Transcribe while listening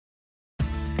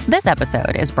This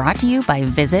episode is brought to you by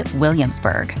Visit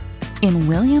Williamsburg. In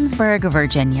Williamsburg,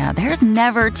 Virginia, there's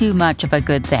never too much of a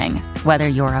good thing. Whether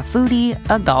you're a foodie,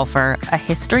 a golfer, a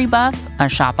history buff, a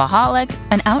shopaholic,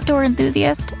 an outdoor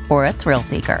enthusiast, or a thrill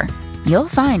seeker, you'll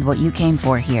find what you came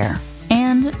for here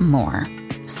and more.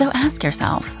 So ask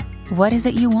yourself, what is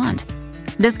it you want?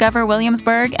 Discover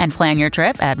Williamsburg and plan your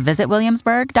trip at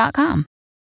visitwilliamsburg.com.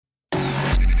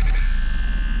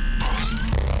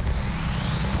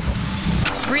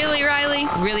 Really, Riley?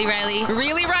 Really, Riley?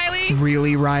 Really, Riley?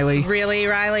 Really, Riley? Really,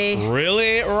 Riley?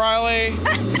 Really, Riley?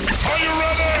 Are you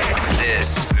ready?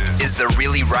 This is the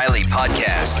Really Riley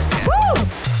Podcast. Woo!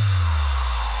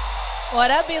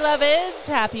 What up, beloveds?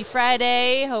 Happy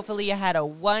Friday. Hopefully you had a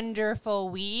wonderful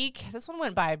week. This one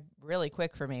went by really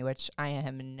quick for me, which I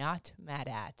am not mad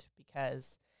at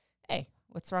because, hey,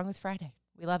 what's wrong with Friday?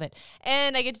 We love it.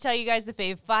 And I get to tell you guys the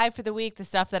fave 5 for the week, the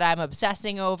stuff that I'm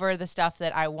obsessing over, the stuff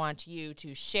that I want you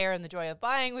to share in the joy of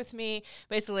buying with me.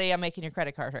 Basically, I'm making your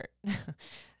credit card hurt.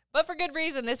 But for good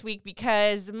reason this week,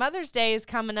 because Mother's Day is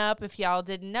coming up. If y'all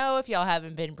didn't know, if y'all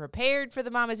haven't been prepared for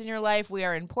the mamas in your life, we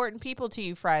are important people to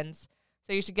you, friends.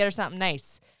 So you should get her something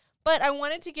nice. But I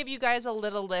wanted to give you guys a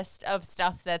little list of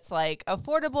stuff that's like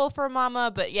affordable for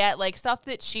mama, but yet like stuff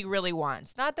that she really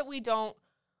wants. Not that we don't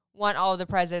want all of the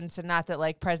presents, and not that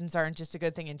like presents aren't just a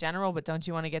good thing in general, but don't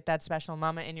you want to get that special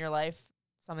mama in your life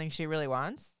something she really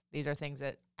wants? These are things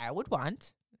that I would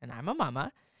want, and I'm a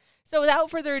mama. So without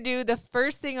further ado, the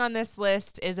first thing on this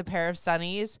list is a pair of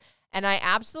sunnies, and I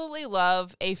absolutely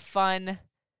love a fun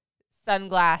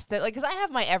sunglass that like, because I have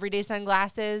my everyday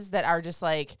sunglasses that are just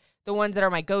like the ones that are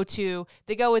my go-to.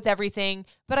 They go with everything,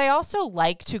 but I also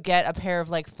like to get a pair of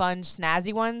like fun,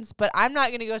 snazzy ones, but I'm not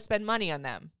going to go spend money on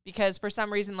them because for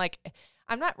some reason, like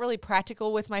I'm not really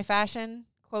practical with my fashion,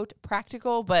 quote,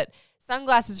 practical, but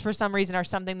sunglasses for some reason are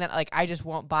something that like I just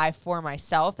won't buy for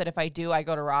myself. And if I do, I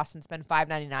go to Ross and spend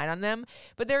 $5.99 on them.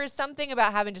 But there is something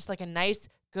about having just like a nice,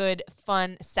 good,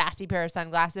 fun, sassy pair of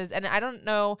sunglasses. And I don't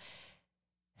know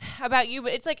about you,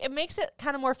 but it's like it makes it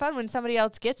kind of more fun when somebody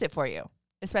else gets it for you,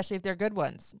 especially if they're good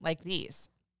ones like these.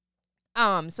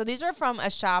 So these are from a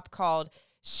shop called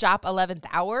Shop 11th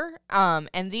Hour.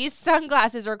 And these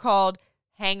sunglasses are called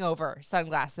hangover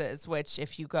sunglasses, which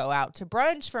if you go out to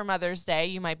brunch for Mother's Day,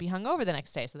 you might be hungover the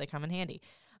next day, so they come in handy.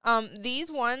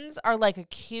 These ones are like a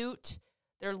cute,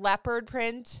 they're leopard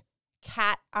print,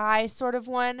 cat eye sort of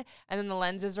one, and then the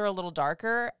lenses are a little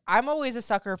darker. I'm always a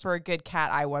sucker for a good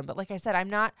cat eye one, but like I said,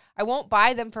 I won't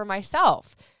buy them for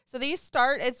myself. So these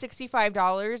start at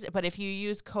 $65, but if you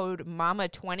use code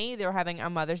MAMA20, they're having a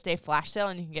Mother's Day flash sale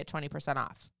and you can get 20%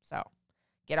 off. So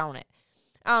get on it.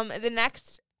 The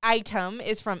next item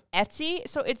is from Etsy.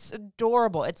 So it's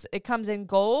adorable. It comes in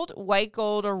gold, white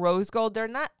gold, or rose gold. They're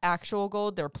not actual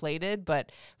gold, they're plated,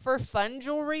 but for fun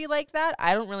jewelry like that,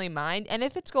 I don't really mind. And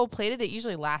if it's gold plated, it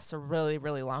usually lasts a really,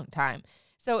 really long time.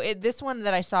 So this one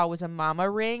that I saw was a mama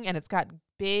ring, and it's got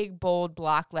big, bold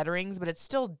block letterings, but it's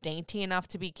still dainty enough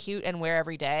to be cute and wear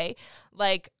every day.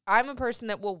 Like, I'm a person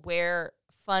that will wear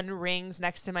fun rings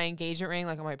next to my engagement ring,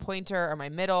 like on my pointer or my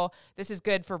middle. This is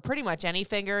good for pretty much any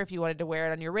finger. If you wanted to wear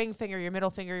it on your ring finger, your middle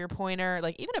finger, your pointer,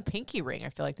 like even a pinky ring, I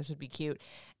feel like this would be cute.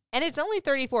 And it's only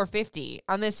 $34.50.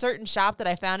 On this certain shop that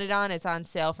I found it on, it's on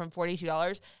sale from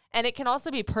 $42. And it can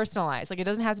also be personalized. Like, it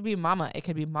doesn't have to be mama. It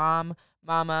could be mom,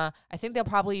 mama. I think they'll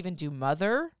probably even do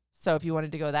mother. So if you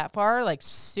wanted to go that far, like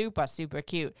super, super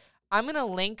cute. I'm going to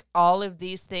link all of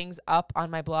these things up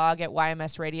on my blog at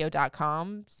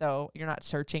ymsradio.com. So you're not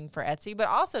searching for Etsy. But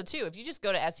also, too, if you just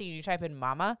go to Etsy and you type in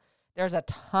mama, there's a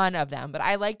ton of them. But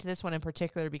I liked this one in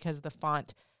particular because of the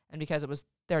font and because it was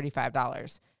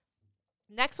 $35.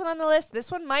 Next one on the list,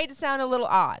 this one might sound a little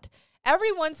odd.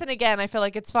 Every once and again, I feel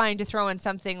like it's fine to throw in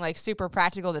something like super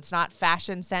practical that's not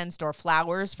fashion sensed or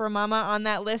flowers for mama on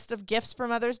that list of gifts for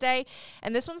Mother's Day.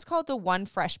 And this one's called the One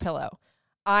Fresh Pillow.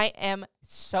 I am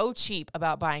so cheap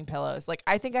about buying pillows. Like,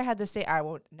 I think I had the same,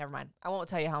 never mind. I won't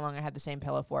tell you how long I had the same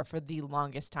pillow for the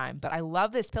longest time. But I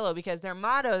love this pillow because their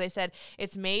motto, they said,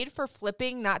 it's made for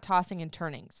flipping, not tossing and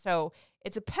turning. So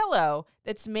it's a pillow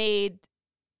that's made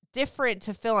different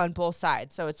to fill on both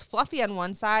sides. So it's fluffy on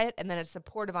one side and then it's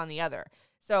supportive on the other.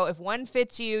 So if one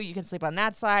fits you, you can sleep on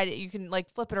that side. You can like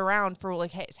flip it around for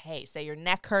like, hey, say your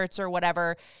neck hurts or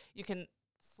whatever. You can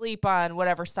sleep on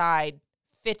whatever side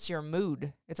fits your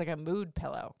mood. It's like a mood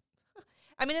pillow.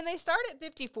 I mean, and they start at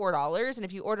 $54. And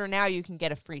if you order now, you can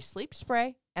get a free sleep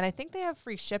spray. And I think they have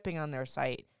free shipping on their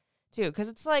site too. Because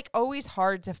it's like always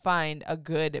hard to find a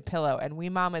good pillow. And we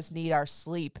mamas need our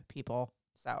sleep, people.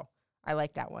 So I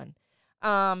like that one.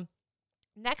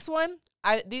 Next one,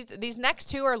 these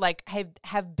next two are like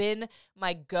have been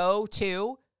my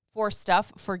go-to for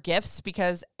stuff for gifts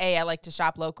because A, I like to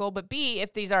shop local, but B,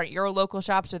 if these aren't your local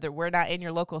shops or that we're not in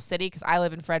your local city, because I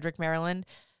live in Frederick, Maryland,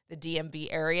 the DMV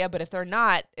area, but if they're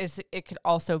not, it could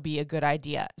also be a good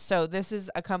idea. So this is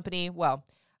a company, well,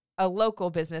 a local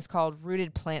business called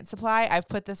Rooted Plant Supply. I've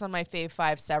put this on my Fave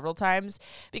 5 several times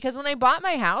because when I bought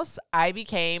my house, I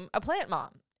became a plant mom.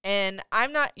 And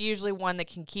I'm not usually one that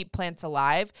can keep plants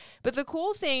alive. But the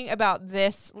cool thing about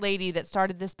this lady that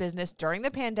started this business during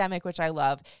the pandemic, which I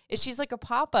love, is she's like a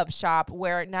pop-up shop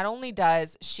where not only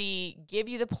does she give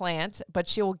you the plant, but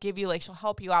she'll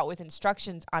help you out with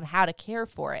instructions on how to care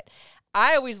for it.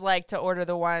 I always like to order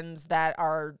the ones that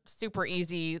are super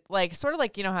easy, like sort of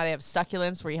like, you know how they have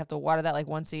succulents where you have to water that like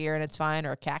once a year and it's fine,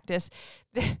 or a cactus.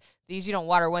 These you don't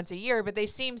water once a year, but they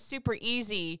seem super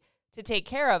easy to take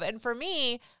care of. And for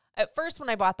me, at first when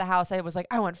I bought the house, I was like,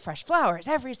 I want fresh flowers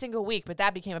every single week, but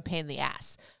that became a pain in the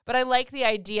ass. But I like the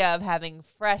idea of having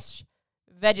fresh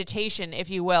vegetation, if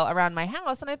you will, around my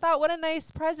house. And I thought, what a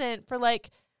nice present for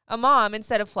like a mom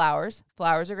instead of flowers.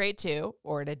 Flowers are great too.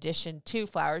 Or in addition to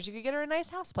flowers, you could get her a nice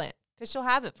houseplant because she'll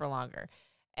have it for longer.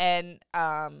 And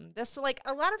this, like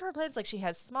a lot of her plants, like she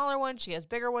has smaller ones, she has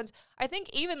bigger ones. I think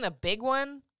even the big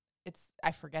one,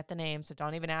 I forget the name, so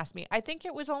don't even ask me. I think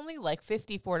it was only like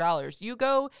 $54. You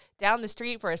go down the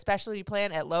street for a specialty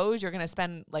plant at Lowe's, you're going to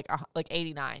spend like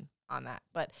 $89 on that.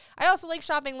 But I also like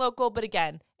shopping local. But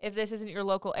again, if this isn't your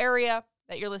local area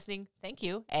that you're listening, thank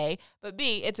you, A. But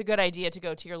B, it's a good idea to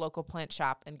go to your local plant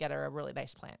shop and get her a really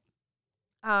nice plant.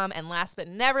 And last but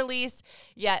never least,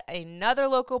 yet another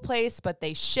local place, but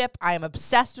they ship. I am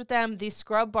obsessed with them. These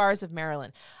Scrub Bars of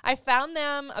Maryland. I found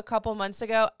them a couple months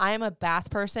ago. I am a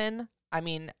bath person. I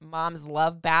mean, moms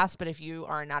love baths, but if you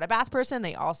are not a bath person,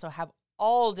 they also have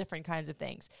all different kinds of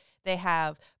things. They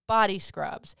have body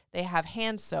scrubs. They have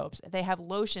hand soaps. They have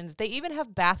lotions. They even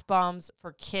have bath bombs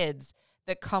for kids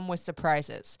that come with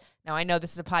surprises. Now, I know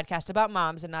this is a podcast about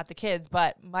moms and not the kids,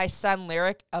 but my son,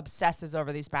 Lyric, obsesses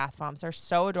over these bath bombs. They're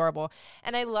so adorable.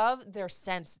 And I love their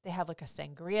scents. They have like a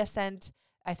sangria scent.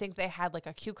 I think they had like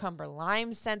a cucumber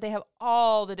lime scent. They have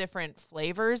all the different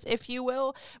flavors, if you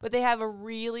will, but they have a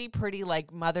really pretty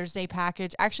like Mother's Day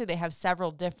package. Actually, they have several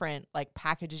different like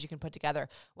packages you can put together.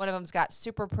 One of them's got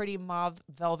super pretty mauve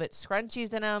velvet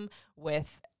scrunchies in them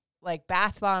with like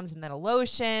bath bombs and then a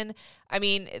lotion. I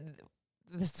mean,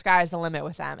 the sky's the limit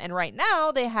with them. And right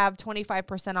now they have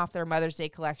 25% off their Mother's Day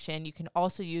collection. You can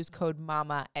also use code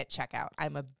MAMA at checkout.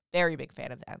 I'm a very big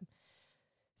fan of them.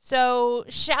 So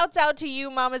shouts out to you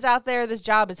mamas out there. This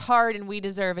job is hard and we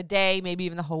deserve a day, maybe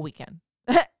even the whole weekend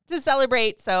to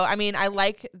celebrate. So, I mean, I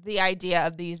like the idea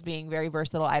of these being very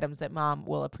versatile items that mom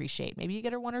will appreciate. Maybe you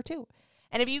get her one or two.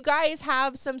 And if you guys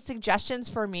have some suggestions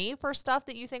for me for stuff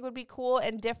that you think would be cool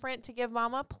and different to give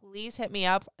mama, please hit me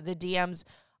up. The DMs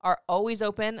are always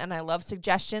open, and I love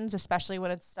suggestions, especially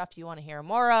when it's stuff you want to hear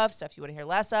more of, stuff you want to hear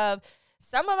less of.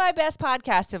 Some of my best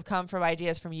podcasts have come from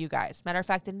ideas from you guys. Matter of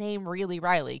fact, the name Really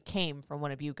Riley came from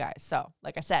one of you guys. So,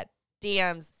 like I said,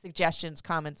 DMs, suggestions,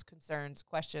 comments, concerns,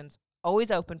 questions, always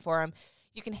open for them.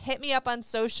 You can hit me up on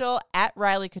social at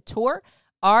Riley Couture,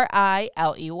 RILEYCOUTURE.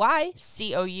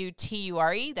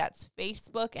 That's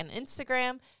Facebook and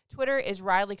Instagram. Twitter is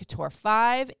Riley Couture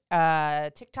 5.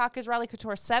 TikTok is Riley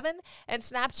Couture 7. And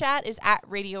Snapchat is at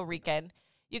Radio Rican.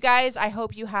 You guys, I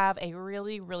hope you have a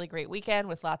really, really great weekend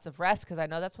with lots of rest because I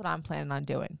know that's what I'm planning on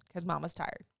doing because mama's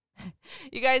tired.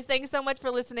 You guys, thanks so much for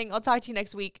listening. I'll talk to you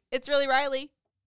next week. It's Really Riley.